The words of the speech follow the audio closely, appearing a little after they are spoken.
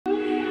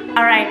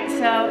Alright,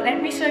 so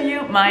let me show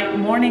you my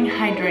morning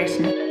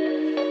hydration.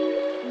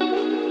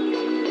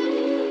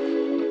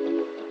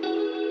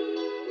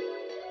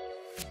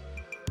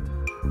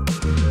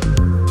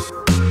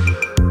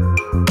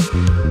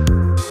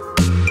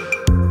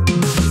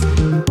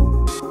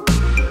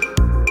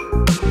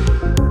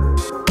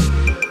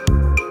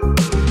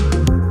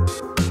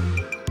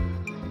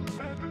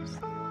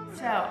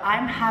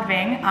 I'm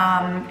having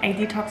a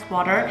detox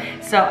water,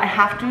 so I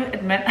have to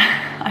admit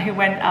I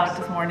went out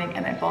this morning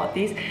and I bought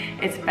these.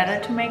 It's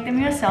better to make them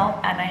yourself,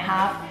 and I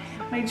have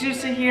my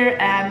juicer here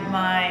and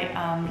my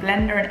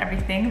blender and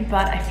everything,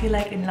 but I feel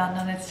like in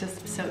London it's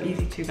just so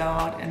easy to go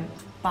out and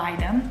buy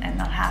them and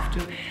not have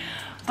to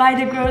buy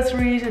the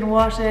groceries and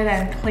wash it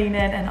and clean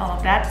it and all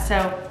of that.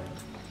 So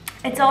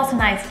it's also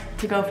nice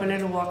to go for a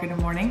little walk in the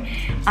morning.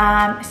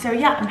 So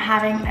yeah, I'm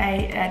having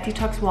a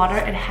detox water.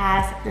 It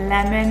has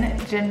lemon,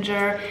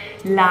 ginger,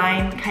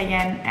 lime,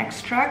 cayenne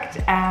extract,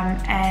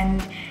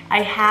 and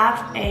I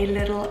have a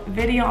little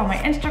video on my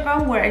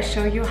Instagram where I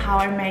show you how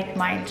I make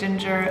my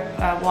ginger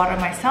water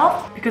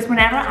myself, because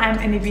whenever I'm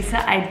in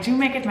Ibiza I do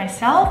make it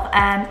myself,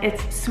 and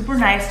it's super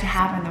nice to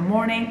have in the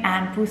morning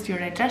and boost your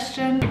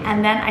digestion.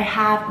 And then I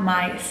have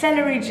my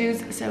celery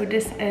juice, so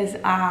this is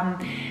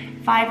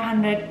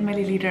 500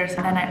 milliliters,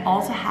 and then I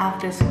also have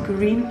this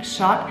green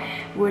shot,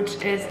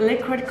 which is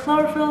liquid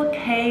chlorophyll,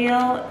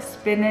 kale,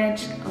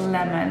 spinach,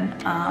 lemon.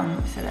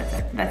 So that's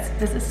it.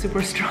 This is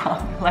super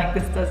strong. Like,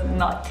 this does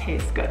not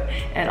taste good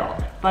at all,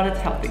 but it's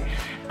healthy.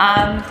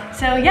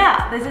 So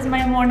yeah, this is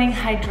my morning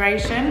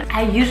hydration.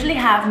 I usually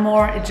have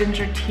more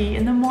ginger tea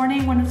in the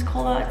morning when it's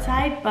cold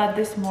outside, but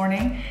this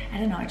morning, I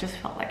don't know, I just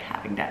felt like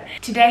having that.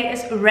 Today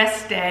is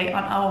rest day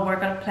on our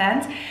workout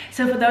plans.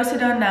 So for those who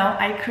don't know,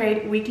 I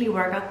create weekly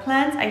workout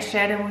plans. I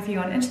share them with you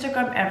on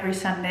Instagram every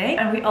Sunday,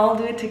 and we all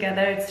do it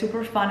together. It's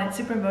super fun, it's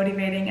super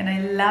motivating, and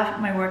I love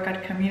my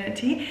workout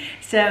community.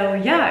 So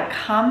yeah,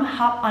 come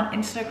hop on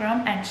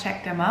Instagram and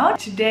check them out.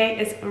 Today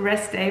is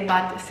rest day,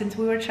 but since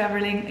we were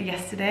traveling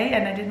yesterday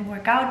and I didn't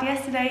work out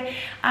yesterday,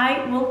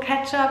 I will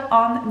catch up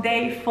on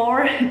day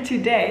 4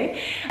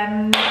 today.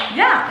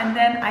 Yeah, and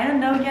then I don't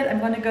know yet, I'm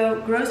gonna go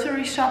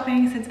grocery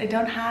shopping since I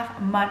don't have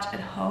much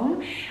at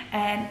home,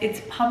 and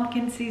it's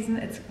pumpkin season.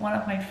 It's one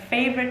of my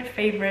favorites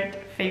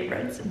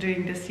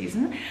during this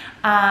season.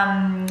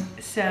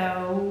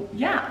 So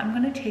yeah, I'm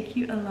gonna take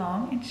you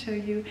along and show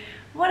you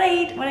what I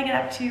eat, what I get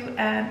up to,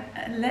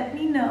 and let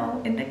me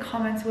know in the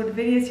comments what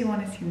videos you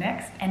want to see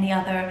next. Any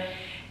other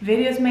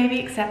videos maybe,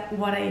 except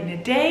what I eat in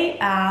a day.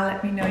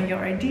 Let me know your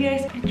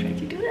ideas. I try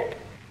to do that.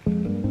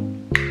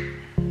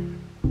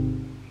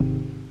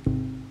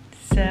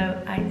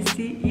 So I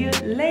see you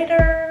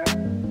later.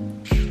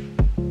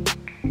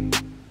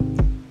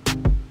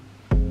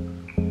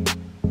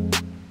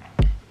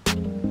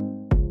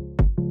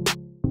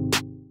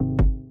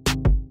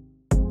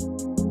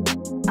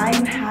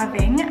 I'm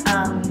having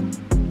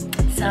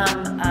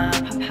some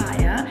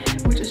papaya,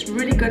 which is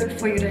really good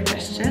for your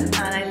digestion, and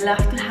I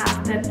love to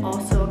have that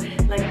also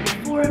like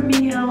before a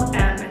meal.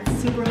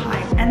 It's super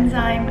high in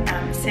enzyme,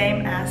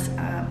 same as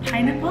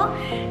pineapple.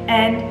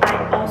 And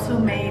I also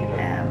made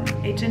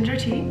a ginger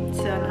tea,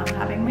 so now I'm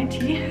having my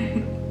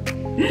tea.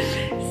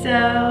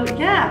 So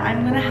yeah,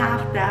 I'm gonna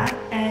have that,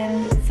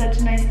 and it's such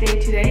a nice day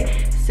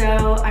today,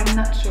 so I'm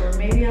not sure,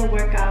 maybe I'll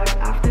work out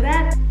after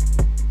that.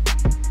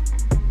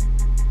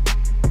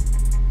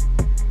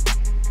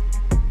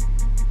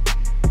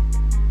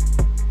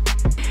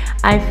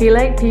 I feel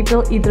like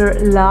people either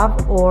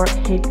love or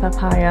hate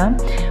papaya,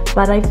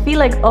 but I feel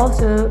like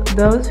also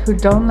those who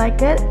don't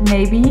like it,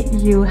 maybe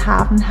you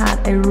haven't had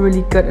a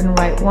really good and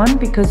right one,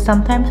 because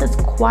sometimes it's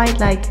quite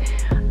like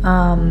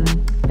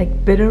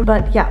bitter,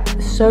 but yeah,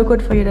 so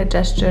good for your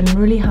digestion,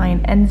 really high in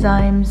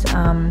enzymes.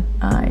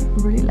 I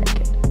really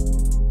like it.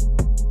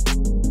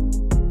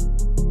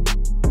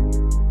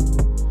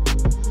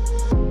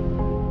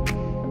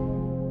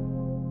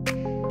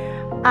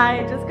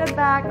 I just got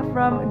back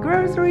from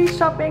grocery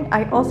shopping.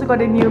 I also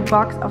got a new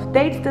box of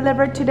dates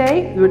delivered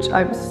today, which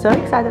I'm so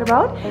excited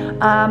about.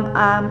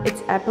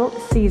 It's apple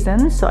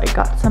season, so I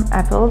got some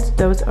apples.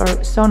 Those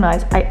are so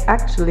nice. I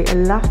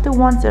love the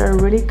ones that are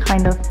really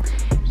kind of,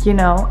 you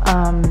know,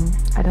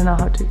 I don't know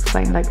how to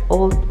explain, like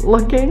old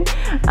looking.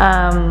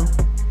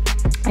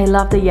 I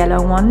love the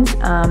yellow ones,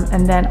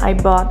 and then I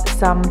bought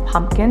some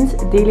pumpkins,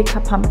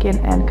 Delica pumpkin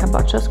and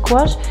kabocha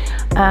squash.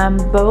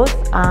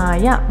 Both are,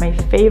 yeah, my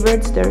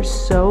favorites. They're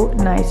so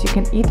nice. You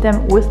can eat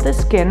them with the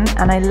skin,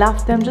 and I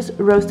love them just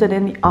roasted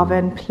in the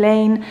oven,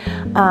 plain.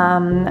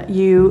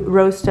 You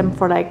roast them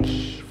for like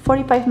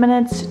 45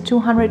 minutes,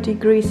 200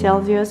 degrees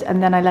Celsius,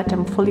 and then I let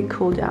them fully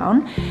cool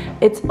down.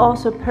 It's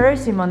also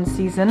persimmon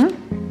season,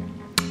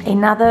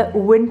 another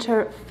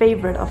winter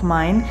favorite of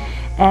mine,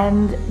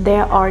 and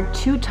there are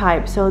 2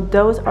 types. So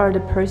those are the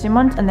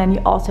persimmons, and then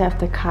you also have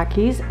the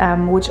kakis,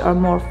 which are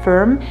more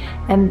firm,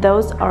 and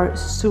those are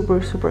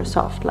super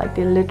soft. Like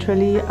they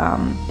literally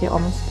they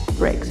almost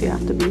break, so you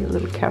have to be a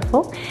little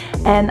careful.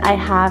 And I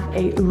have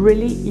a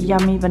really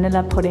yummy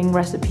vanilla pudding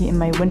recipe in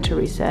my winter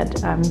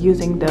reset. I'm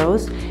using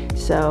those,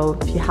 so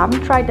if you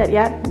haven't tried that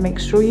yet, make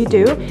sure you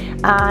do.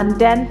 And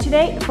then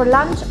today for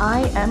lunch I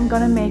am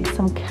gonna make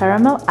some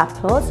caramel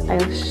apples.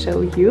 I'll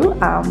show you.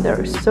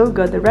 They're so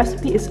good. The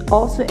recipe is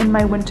also in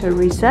my winter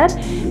reset,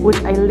 which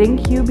I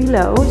link you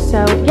below. So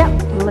yeah,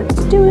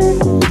 let's do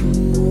it.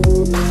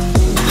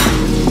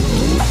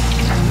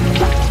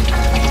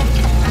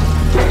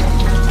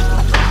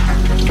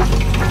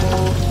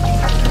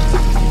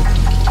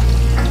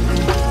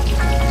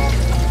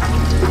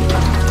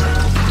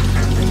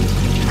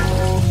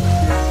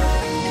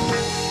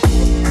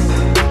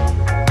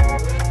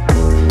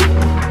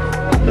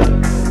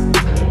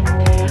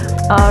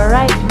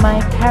 Alright, my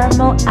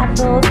caramel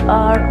apples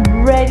are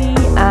ready,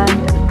 and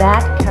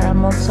that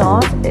caramel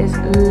sauce is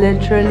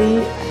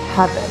literally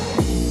heaven.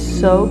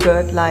 So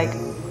good, like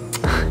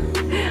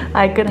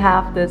I could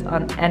have this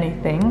on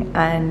anything,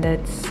 and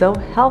it's so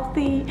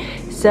healthy.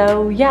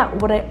 So yeah,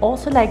 what I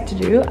also like to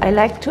do, I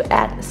like to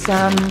add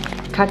some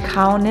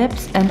cacao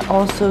nibs and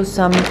also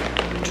some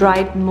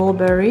dried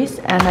mulberries,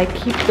 and I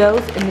keep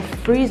those in the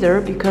freezer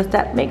because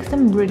that makes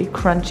them really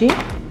crunchy.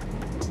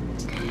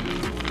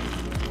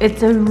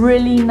 It's a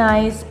really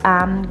nice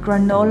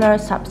granola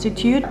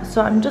substitute.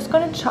 So I'm just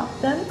gonna chop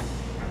them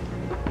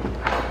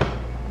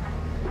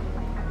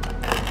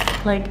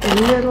like a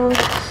little.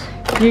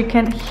 You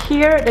can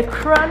hear the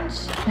crunch.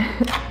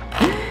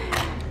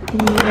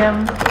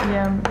 Yum,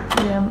 yum,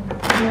 yum,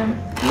 yum,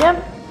 yum.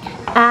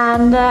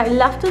 And I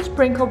love to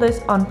sprinkle this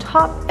on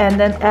top and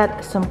then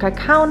add some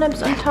cacao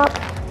nibs on top.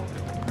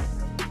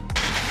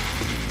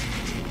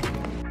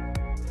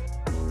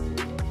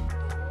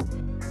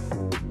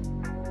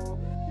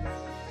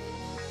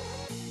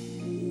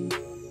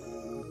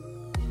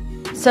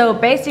 So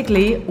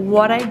basically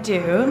what I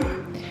do,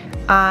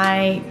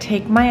 I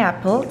take my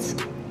apples,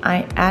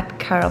 I add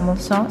caramel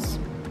sauce,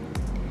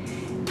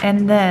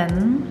 and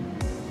then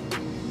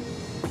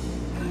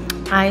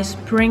I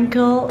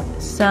sprinkle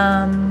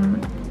some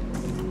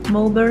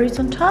mulberries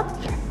on top,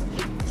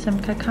 some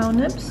cacao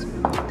nibs,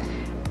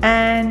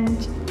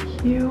 and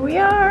here we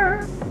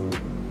are.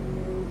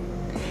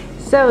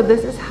 So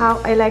this is how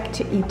I like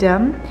to eat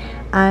them.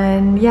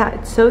 And yeah,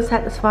 it's so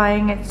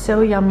satisfying, it's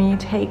so yummy. It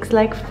takes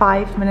like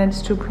 5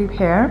 minutes to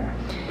prepare.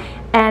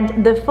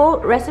 And the full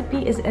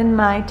recipe is in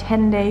my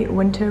 10-day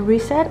winter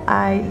reset.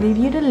 I leave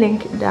you the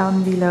link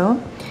down below.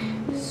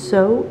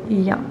 So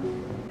yum.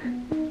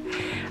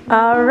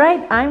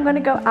 Alright, I'm gonna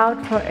go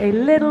out for a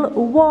little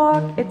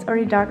walk. It's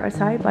already dark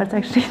outside, but it's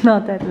actually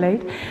not that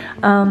late.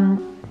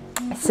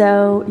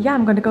 So yeah,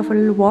 I'm gonna go for a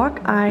little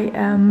walk. I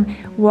am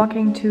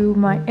walking to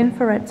my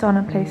infrared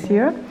sauna place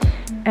here.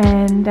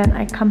 And then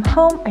I come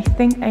home. I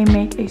think I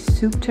make a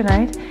soup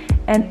tonight,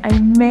 and I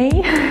may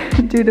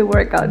do the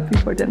workout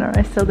before dinner.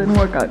 I still didn't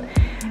work out.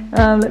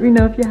 Let me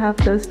know if you have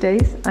those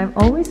days. I'm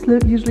always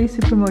usually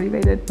super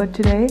motivated, but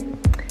today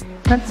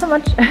not so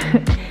much.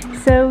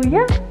 So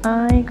yeah,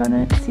 I'm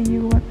gonna see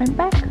you when I'm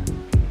back.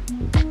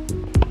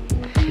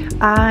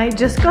 I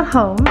just got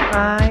home.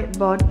 I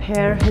bought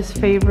Pear his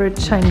favorite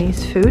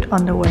Chinese food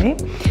on the way.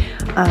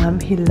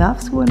 He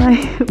loves when I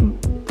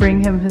bring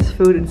him his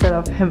food instead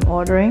of him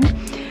ordering.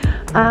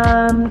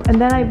 And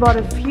then I bought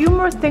a few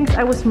more things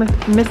I was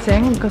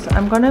missing because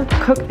I'm gonna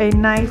cook a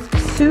nice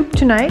soup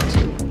tonight.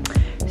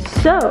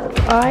 So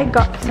I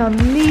got some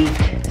leek,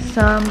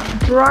 some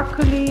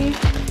broccoli,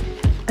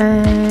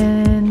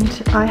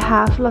 and I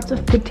have lots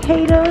of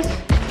potatoes,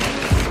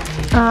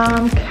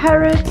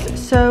 carrots.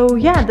 So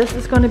yeah, this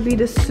is gonna be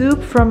the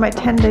soup from my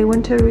 10-day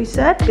winter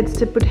reset. It's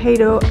the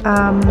potato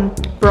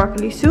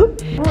broccoli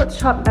soup. Let's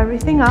chop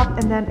everything up,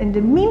 and then in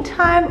the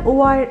meantime,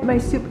 while my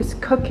soup is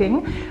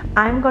cooking,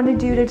 I'm gonna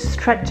do the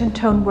stretch and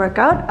tone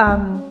workout.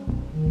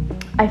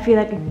 I feel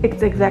like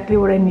it's exactly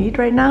what I need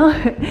right now.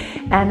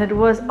 And it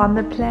was on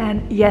the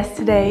plan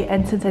yesterday,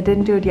 and since I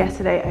didn't do it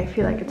yesterday, I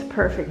feel like it's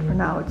perfect for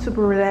now. It's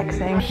super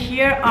relaxing.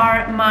 Here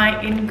are my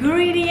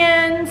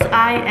ingredients.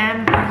 I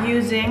am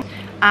using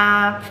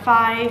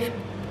 5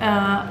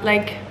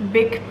 like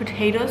big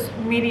potatoes,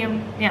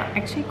 medium, yeah,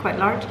 actually quite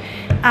large.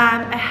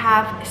 I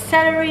have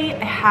celery,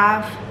 I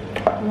have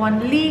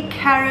 1 leek,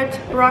 carrot,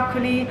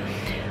 broccoli.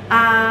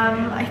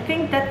 I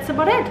think that's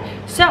about it.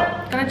 So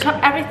I'm gonna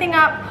chop everything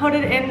up, put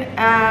it in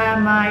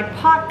my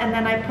pot, and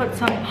then I put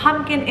some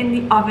pumpkin in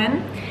the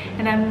oven,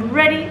 and I'm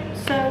ready.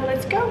 So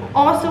let's go.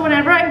 Also,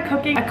 whenever I'm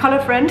cooking, I call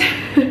a friend.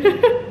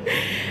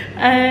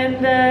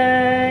 And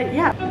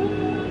yeah.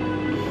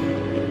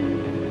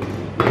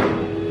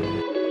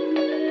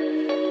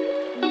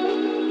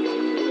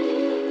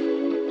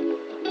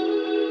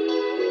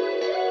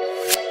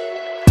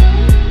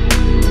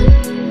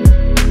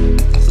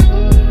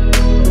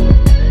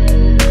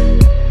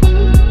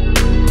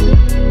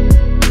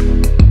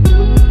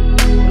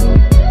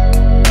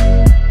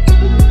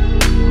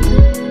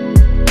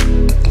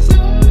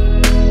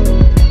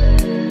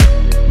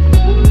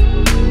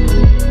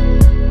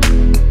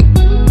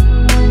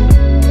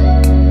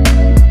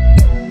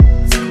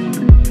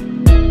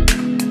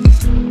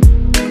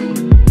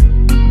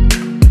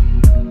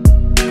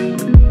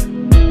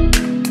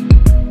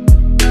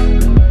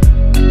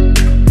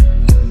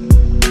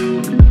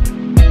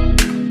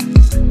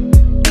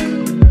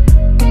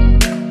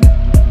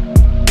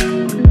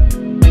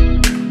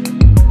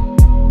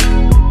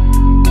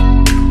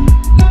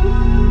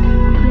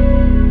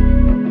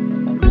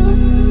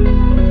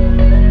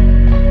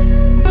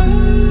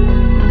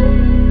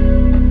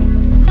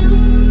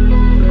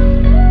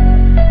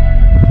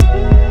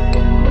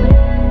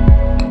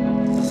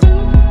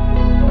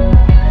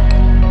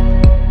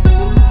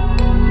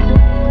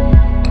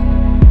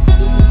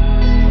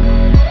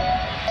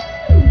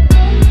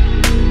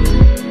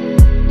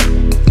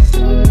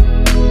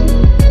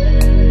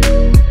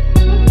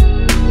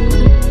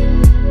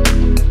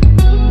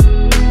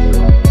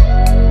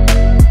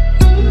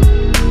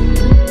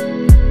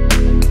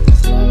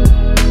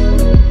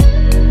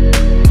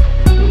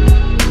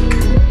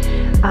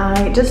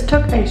 just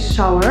took a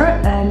shower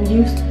and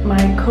used my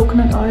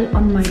coconut oil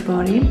on my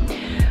body.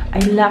 I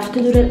love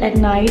to do that at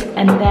night,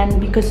 and then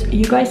because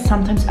you guys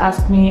sometimes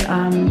ask me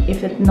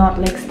if it not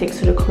like sticks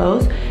to the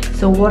clothes,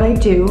 so what I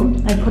do,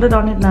 I put it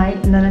on at night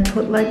and then I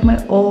put like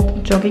my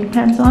old jogging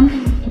pants on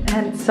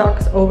and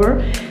socks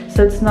over,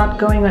 so it's not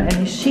going on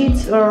any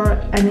sheets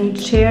or any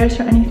chairs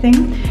or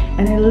anything.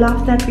 And I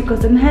love that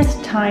because it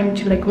has time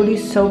to like really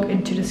soak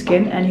into the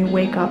skin and you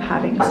wake up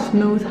having a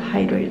smooth,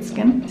 hydrated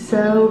skin.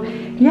 So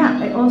yeah,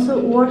 I also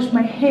washed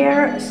my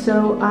hair,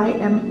 so I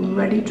am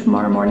ready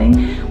tomorrow morning.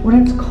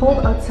 When it's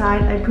cold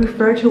outside, I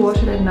prefer to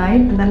wash it at night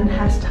and then it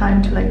has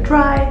time to like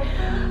dry.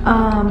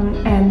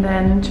 And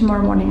then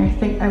tomorrow morning I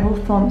think I will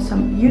film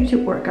some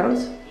YouTube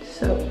workouts,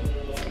 so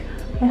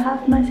I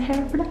have nice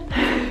hair for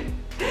that.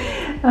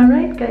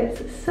 Alright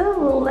guys,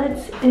 so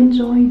let's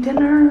enjoy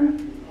dinner.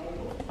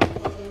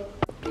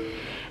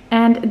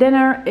 And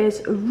dinner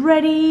is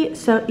ready.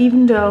 So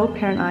even though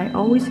Per and I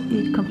always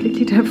eat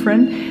completely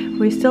different,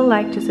 we still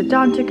like to sit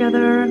down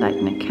together, light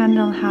a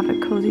candle, have a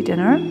cozy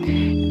dinner.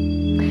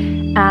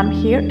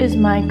 Here is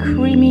my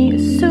creamy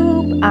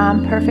soup,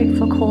 perfect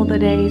for colder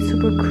days,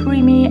 super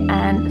creamy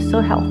and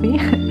so healthy.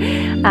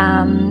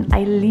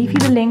 I leave you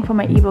the link for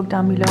my ebook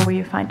down below where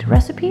you find the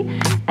recipe.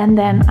 And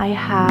then I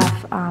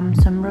have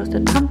some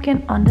roasted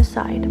pumpkin on the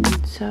side.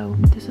 So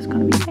this is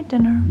gonna be my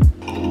dinner.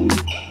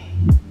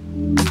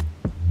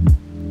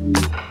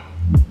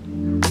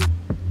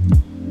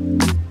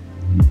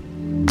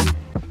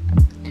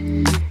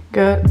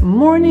 Good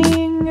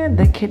morning.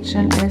 The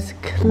kitchen is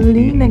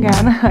clean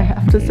again, I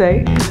have to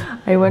say.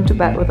 I went to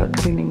bed without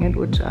cleaning it,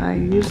 which I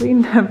usually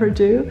never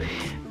do,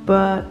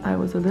 but I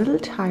was a little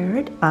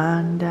tired,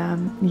 and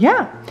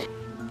yeah.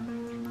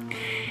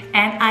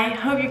 And I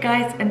hope you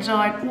guys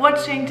enjoyed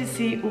watching to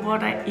see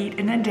what I eat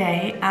in a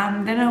day.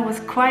 Dinner was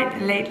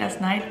quite late last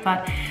night,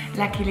 but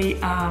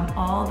luckily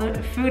all the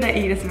food I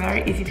eat is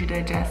very easy to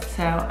digest,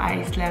 so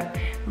I slept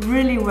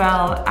really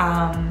well,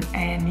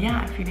 and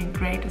yeah, I'm feeling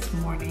great this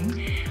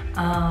morning.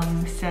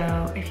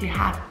 So if you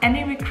have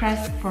any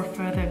requests for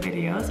further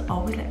videos,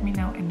 always let me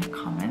know in the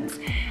comments,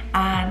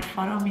 and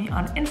follow me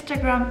on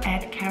Instagram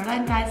at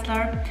Caroline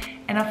Deisler.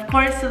 And of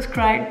course,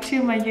 subscribe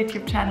to my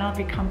YouTube channel,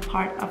 become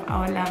part of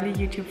our lovely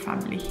YouTube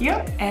family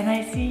here. And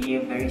I see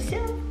you very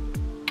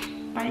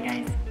soon. Bye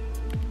guys.